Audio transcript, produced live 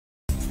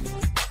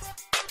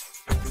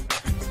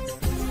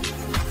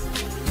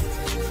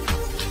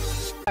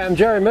Hi, I'm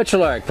Jerry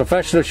Michalak,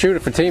 professional shooter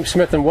for Team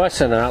Smith &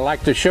 Wesson, and I'd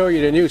like to show you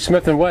the new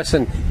Smith &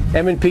 Wesson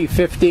M&P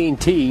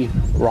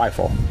 15T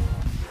rifle.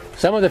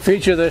 Some of the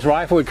features of this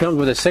rifle, it comes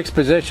with a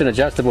 6-position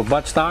adjustable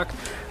buttstock.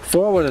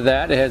 Forward of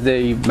that, it has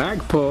the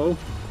Magpul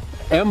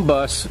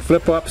M-Bus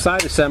flip-up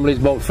side assemblies,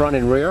 both front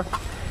and rear.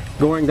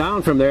 Going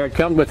down from there, it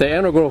comes with the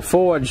integral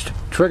forged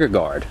trigger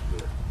guard.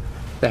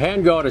 The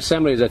handguard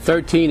assembly is a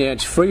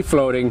 13-inch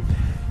free-floating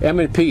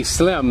M&P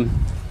Slim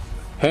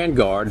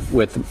handguard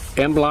with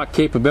M-Lock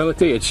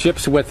capability. It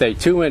ships with a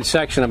 2-inch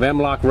section of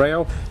M-Lock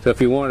rail, so if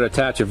you want to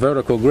attach a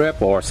vertical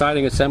grip or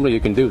sighting assembly, you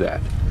can do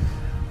that.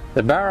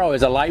 The barrel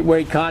is a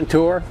lightweight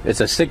Contour. It's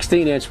a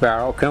 16-inch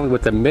barrel, comes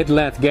with a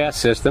mid-length gas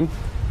system.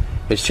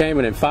 It's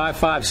chambered in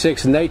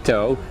 5.56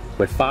 NATO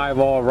with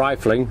 5-aught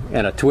rifling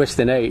and a twist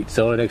and 8,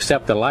 so it'll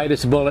accept the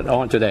lightest bullet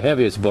onto the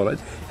heaviest bullet.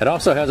 It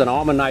also has an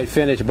Armalite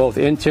finish, both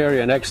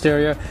interior and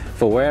exterior,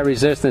 for wear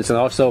resistance and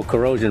also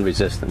corrosion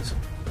resistance.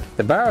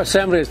 The barrel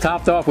assembly is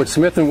topped off with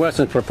Smith &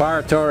 Wesson's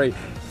proprietary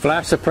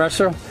flash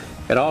suppressor.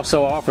 It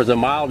also offers a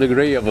mild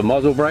degree of a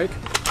muzzle brake.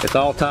 It's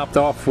all topped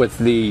off with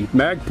the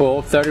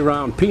Magpul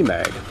 30-round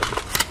PMag.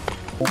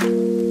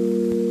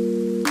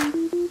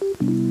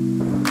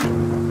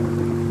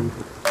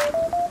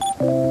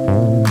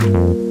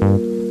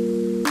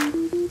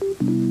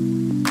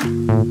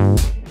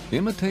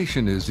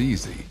 Imitation is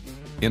easy.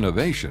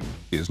 Innovation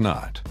is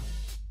not.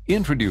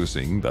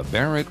 Introducing the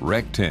Barrett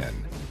Rec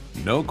 10.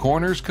 No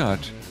corners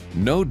cut,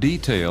 no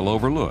detail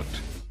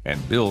overlooked,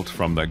 and built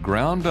from the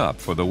ground up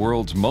for the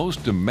world's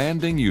most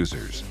demanding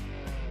users.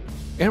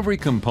 Every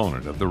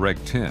component of the Rec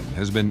 10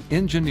 has been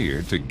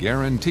engineered to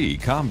guarantee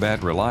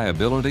combat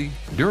reliability,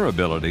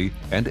 durability,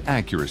 and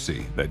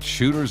accuracy that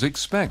shooters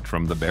expect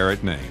from the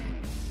Barrett name.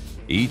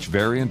 Each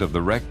variant of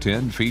the Rec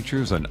 10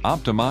 features an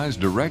optimized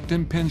direct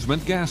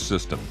impingement gas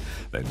system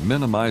that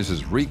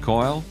minimizes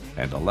recoil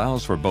and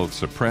allows for both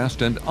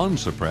suppressed and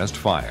unsuppressed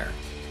fire.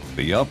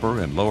 The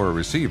upper and lower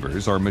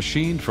receivers are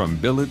machined from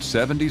billet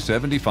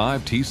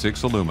 7075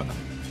 T6 aluminum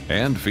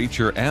and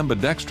feature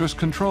ambidextrous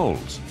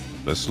controls.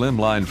 The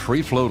slimline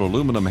free-float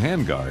aluminum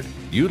handguard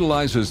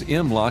utilizes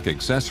M-Lock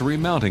accessory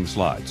mounting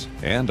slots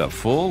and a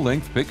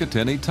full-length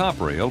Picatinny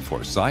top rail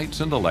for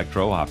sights and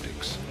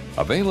electro-optics.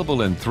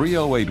 Available in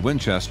 .308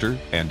 Winchester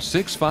and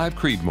 6.5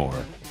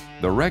 Creedmoor,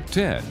 the Rec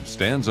 10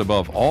 stands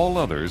above all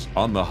others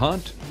on the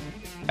hunt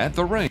at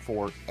the range.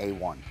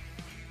 M4A1.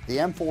 The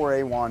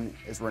M4A1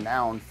 is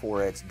renowned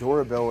for its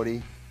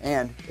durability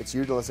and its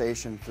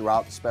utilization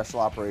throughout the special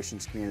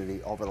operations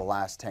community over the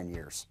last 10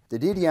 years. The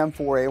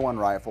DDM4A1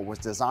 rifle was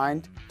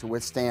designed to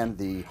withstand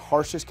the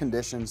harshest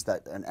conditions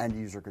that an end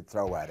user could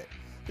throw at it.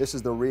 This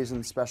is the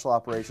reason Special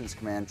Operations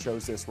Command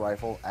chose this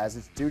rifle as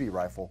its duty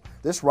rifle.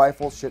 This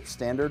rifle ships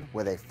standard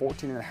with a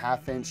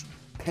 14.5-inch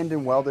pinned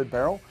and welded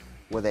barrel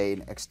with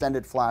an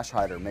extended flash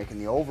hider, making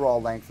the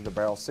overall length of the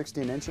barrel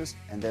 16 inches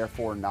and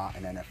therefore not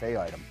an NFA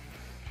item.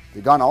 The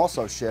gun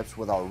also ships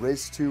with our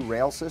RIS-2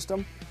 rail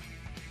system.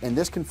 In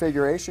this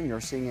configuration, you're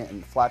seeing it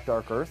in flat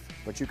dark earth,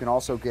 but you can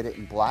also get it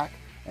in black,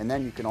 and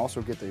then you can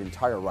also get the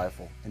entire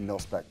rifle in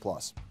Mil-Spec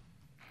Plus.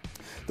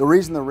 The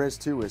reason the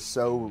RIS-2 is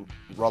so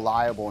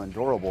reliable and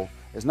durable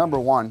is, number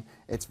one,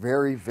 it's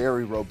very,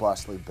 very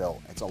robustly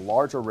built. It's a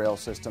larger rail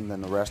system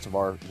than the rest of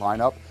our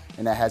lineup,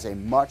 and it has a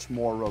much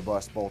more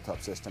robust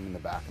bolt-up system in the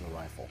back of the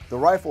rifle. The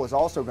rifle is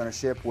also going to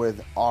ship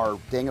with our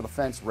Dang of the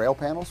Fence rail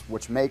panels,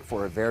 which make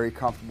for a very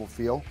comfortable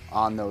feel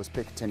on those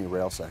Picatinny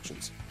rail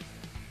sections.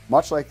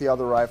 Much like the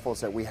other rifles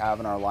that we have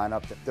in our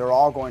lineup, they're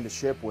all going to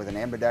ship with an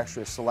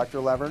ambidextrous selector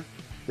lever.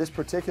 This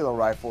particular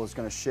rifle is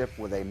going to ship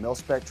with a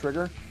mil-spec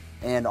trigger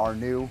and our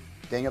new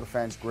Dang of the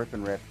Fence grip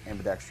and rip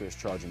ambidextrous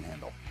charging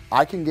handle.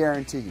 I can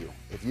guarantee you,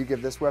 if you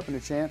give this weapon a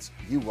chance,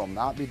 you will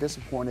not be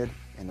disappointed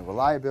in the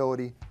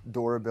reliability,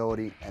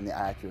 durability, and the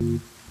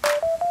accuracy.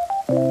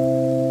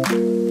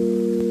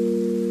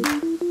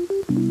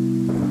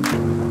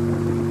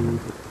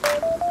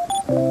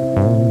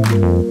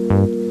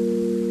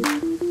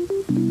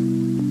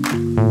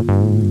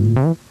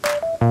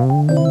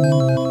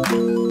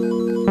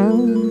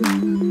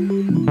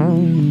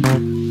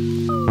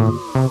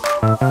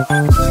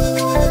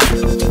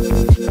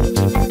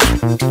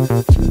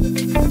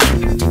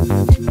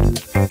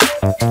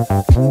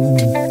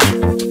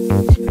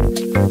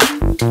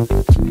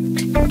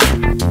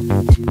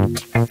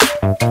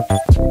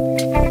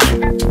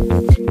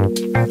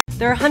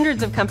 There are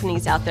hundreds of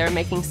companies out there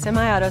making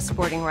semi-auto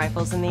sporting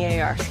rifles in the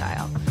AR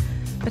style.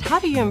 But how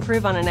do you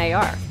improve on an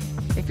AR?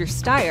 If you're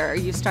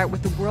Steyr, you start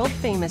with the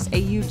world-famous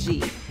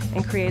AUG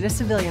and create a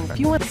civilian version. If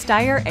you want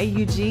Steyr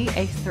AUG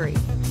A3.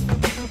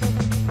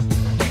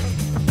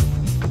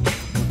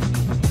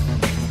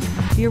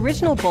 The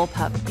original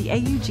bullpup, the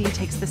AUG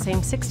takes the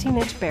same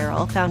 16-inch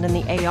barrel found in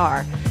the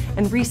AR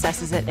and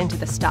recesses it into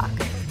the stock,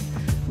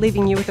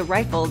 leaving you with a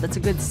rifle that's a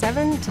good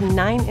 7 to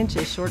 9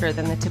 inches shorter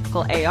than the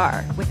typical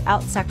AR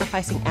without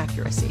sacrificing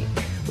accuracy,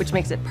 which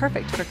makes it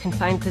perfect for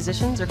confined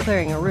positions or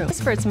clearing a room.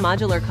 As for its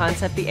modular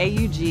concept, the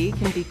AUG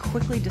can be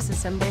quickly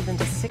disassembled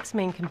into 6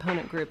 main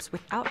component groups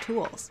without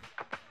tools.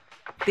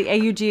 The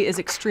AUG is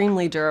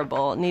extremely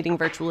durable, needing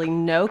virtually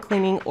no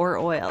cleaning or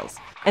oils,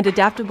 and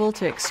adaptable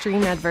to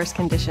extreme adverse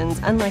conditions,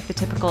 unlike the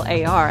typical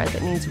AR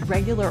that needs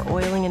regular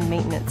oiling and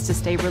maintenance to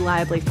stay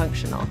reliably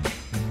functional.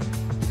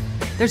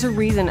 There's a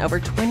reason over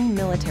 20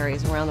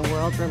 militaries around the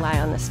world rely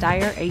on the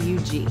Steyr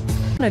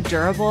AUG. A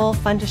durable,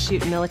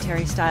 fun-to-shoot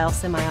military-style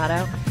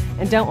semi-auto,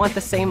 and don't want the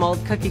same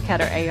old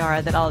cookie-cutter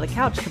AR that all the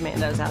couch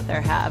commandos out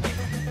there have.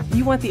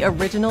 You want the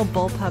original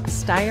Bullpup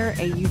Steyr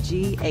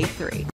AUG A3.